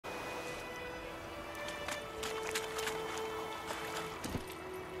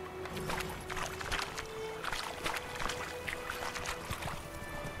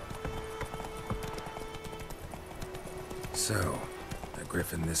So, a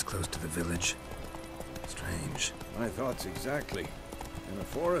griffin this close to the village? Strange. My thoughts exactly. In the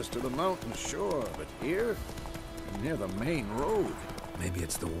forest or the mountains, sure, but here? Near the main road. Maybe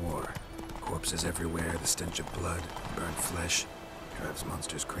it's the war. Corpses everywhere, the stench of blood, burnt flesh. Drives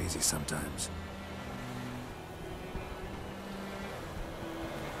monsters crazy sometimes.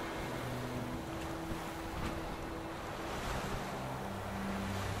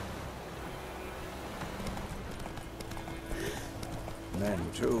 Men,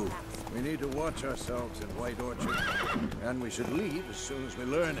 too. We need to watch ourselves in White Orchard. And we should leave as soon as we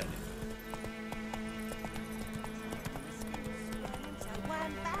learn anything.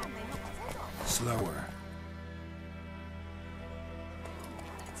 Slower.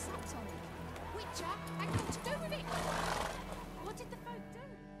 What did the folk do?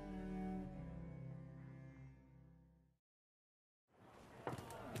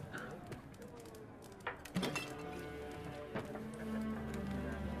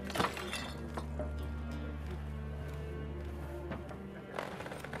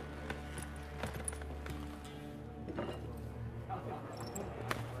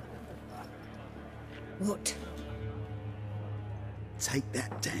 What? Take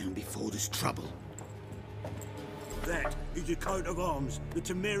that down before there's trouble. That is a coat of arms, the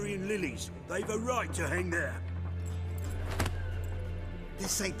Temerian lilies. They've a right to hang there.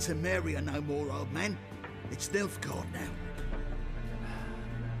 This ain't Temeria no more, old man. It's Nilfgaard now.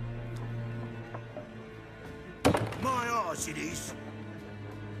 My arse it is.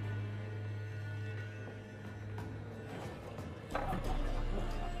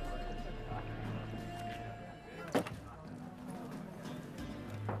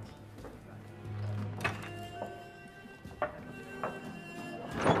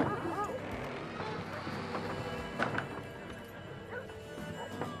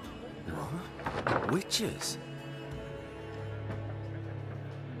 Witches?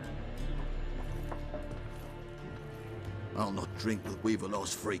 I'll not drink with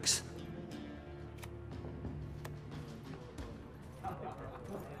Weaverlost freaks.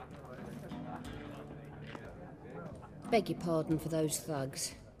 Beg your pardon for those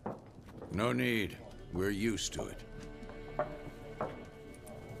thugs. No need. We're used to it.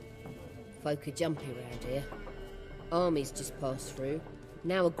 Folk are jumpy around here. Armies just passed through.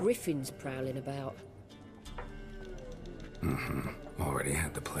 Now a griffin's prowling about. Already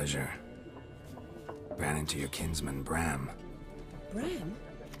had the pleasure. Ran into your kinsman, Bram. Bram?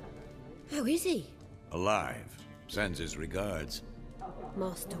 How is he? Alive. Sends his regards.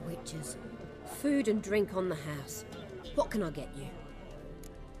 Master Witches. Food and drink on the house. What can I get you?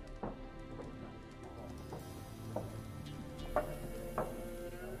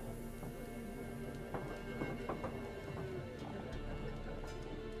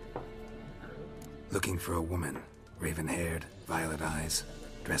 Looking for a woman. Raven-haired, violet eyes,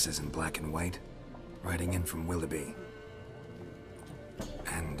 dresses in black and white. Riding in from Willoughby.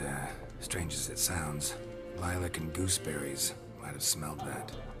 And, strange as it sounds, lilac and gooseberries might have smelled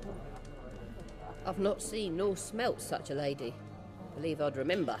that. I've not seen nor smelt such a lady. Believe I'd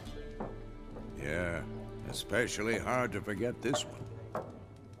remember. Yeah, especially hard to forget this one.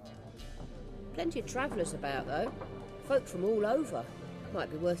 Plenty of travellers about, though. Folk from all over. Might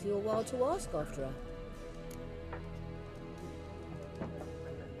be worth your while to ask after her.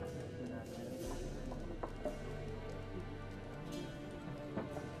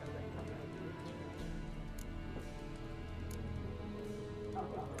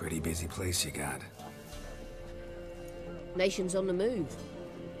 Pretty busy place you got. Nations on the move.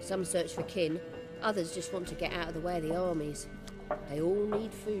 Some search for kin, others just want to get out of the way of the armies. They all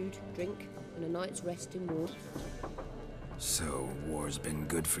need food, drink, and a night's rest in warmth. So, war's been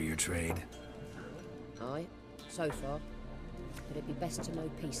good for your trade? Aye, so far. But it'd be best to know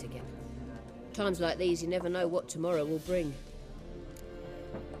peace again. Times like these, you never know what tomorrow will bring.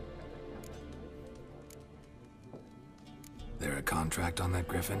 There a contract on that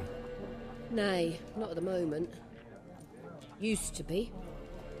griffin? Nay, not at the moment. Used to be.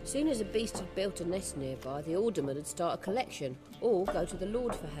 Soon as a beast had built a nest nearby, the alderman would start a collection, or go to the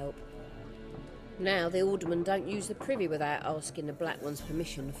Lord for help. Now the aldermen don't use the privy without asking the Black One's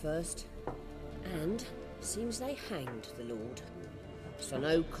permission first. And seems they hanged the Lord. So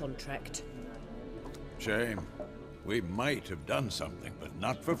no contract. Shame. We might have done something, but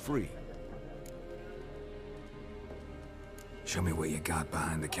not for free. Show me what you got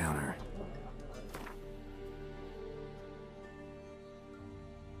behind the counter.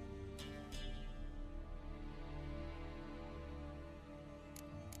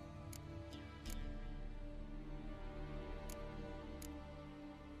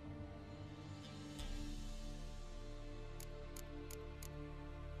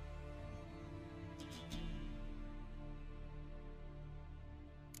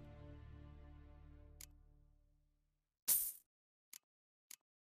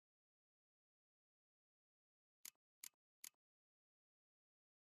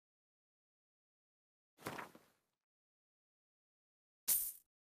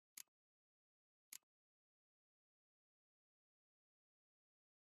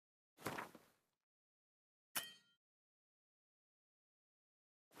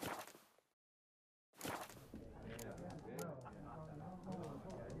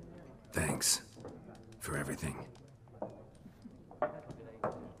 Thanks for everything.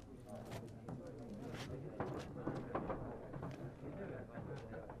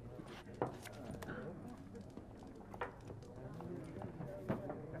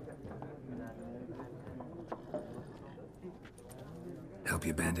 Help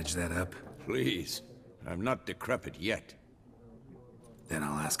you bandage that up? Please. I'm not decrepit yet. Then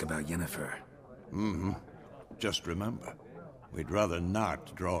I'll ask about Yennefer. Mm-hmm. Just remember, we'd rather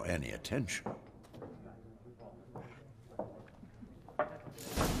not draw any attention.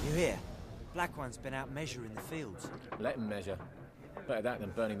 You hear? Black One's been out measuring the fields. Let him measure. Better that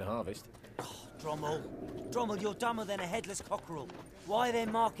than burning the harvest. Oh, Drommel. Drommel, you're dumber than a headless cockerel. Why are they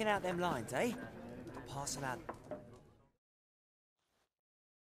marking out them lines, eh? Pass them out.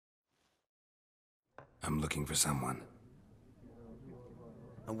 I'm looking for someone.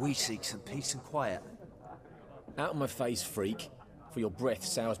 And we seek some peace and quiet. Out of my face, freak, for your breath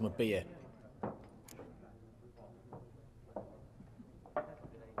sours my beer.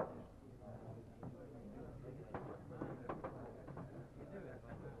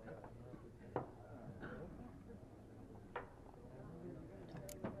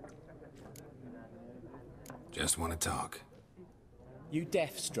 Just want to talk. You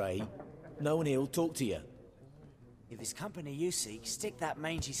deaf, Stray? No one here'll talk to you. If it's company you seek, stick that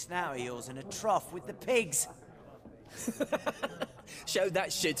mangy snout of yours in a trough with the pigs. Show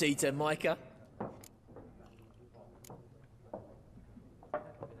that shit-eater, Micah.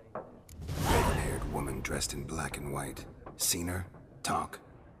 Raven-haired woman dressed in black and white. Seen her? Talk.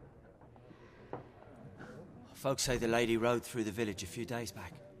 Folks say the lady rode through the village a few days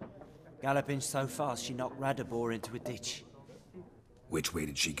back. Galloping so fast she knocked Radabor into a ditch. Which way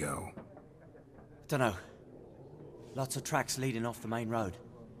did she go? Dunno. Lots of tracks leading off the main road.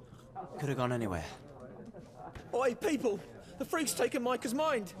 Could have gone anywhere. Oi, people! The freak's taken Micah's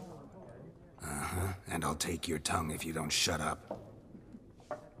mind! Uh-huh, and I'll take your tongue if you don't shut up.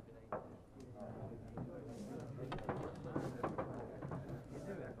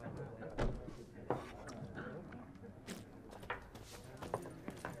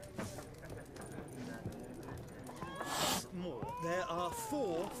 There are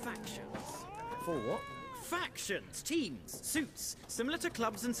 4 factions. 4 what? Factions, teams, suits, similar to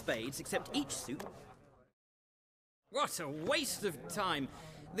clubs and spades, except each suit... What a waste of time!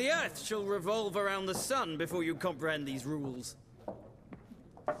 The Earth shall revolve around the sun before you comprehend these rules.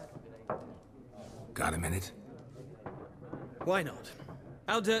 Got a minute? Why not?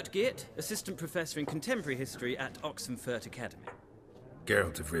 Aldert Geert, Assistant Professor in Contemporary History at Oxenfurt Academy.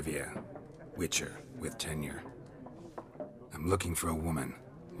 Geralt de Rivia, Witcher, with tenure. I'm looking for a woman.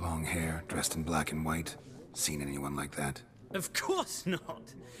 Long hair, dressed in black and white. Seen anyone like that? Of course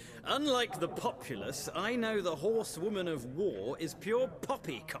not! Unlike the populace, I know the horsewoman of war is pure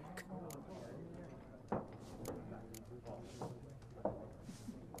poppycock.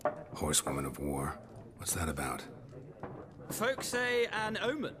 Horsewoman of war? What's that about? Folk say an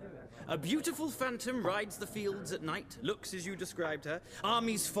omen. A beautiful phantom rides the fields at night, looks as you described her.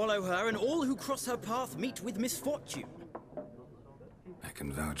 Armies follow her, and all who cross her path meet with misfortune. I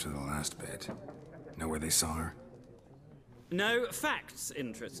can vouch for the last bit. Know where they saw her? No, facts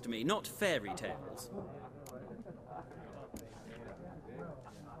interest me, not fairy tales.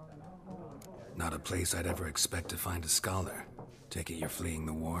 Not a place I'd ever expect to find a scholar. Take it you're fleeing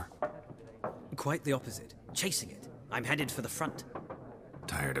the war? Quite the opposite. Chasing it. I'm headed for the front.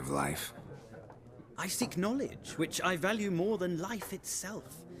 Tired of life? I seek knowledge, which I value more than life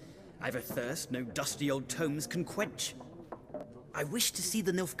itself. I've a thirst no dusty old tomes can quench. I wish to see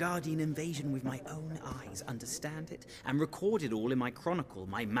the Nilfgaardian invasion with my own eyes, understand it, and record it all in my chronicle,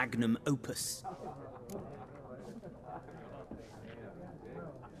 my magnum opus.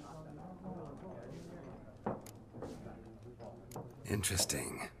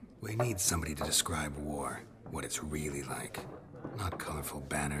 Interesting. We need somebody to describe war, what it's really like. Not colorful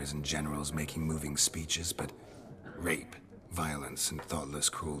banners and generals making moving speeches, but rape, violence, and thoughtless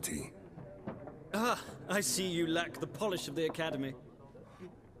cruelty. Ah, I see you lack the polish of the Academy.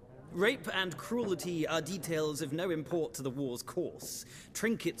 Rape and cruelty are details of no import to the war's course.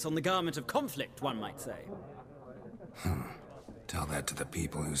 Trinkets on the garment of conflict, one might say. Tell that to the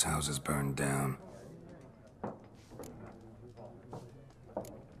people whose houses burned down.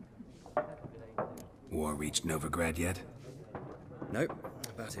 War reached Novigrad yet? Nope,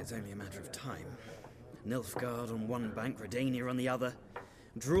 but it's only a matter of time. Nilfgaard on one bank, Redania on the other,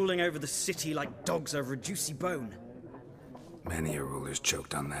 drooling over the city like dogs over a juicy bone. Many a ruler's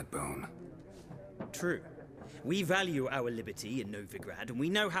choked on that bone. True. We value our liberty in Novigrad, and we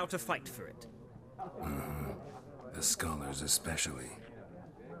know how to fight for it. The scholars especially.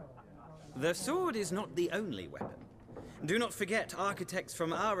 The sword is not the only weapon. Do not forget, architects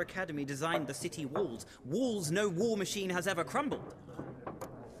from our academy designed the city walls. Walls no war machine has ever crumbled.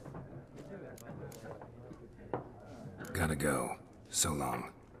 Gotta go. So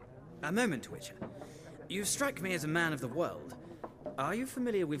long. A moment, Witcher. You strike me as a man of the world. Are you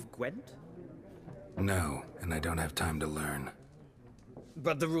familiar with Gwent? No, and I don't have time to learn.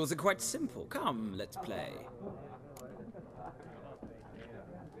 But the rules are quite simple. Come, let's play.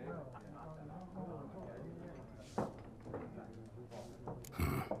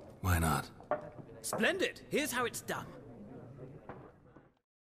 Why not? Splendid! Here's how it's done.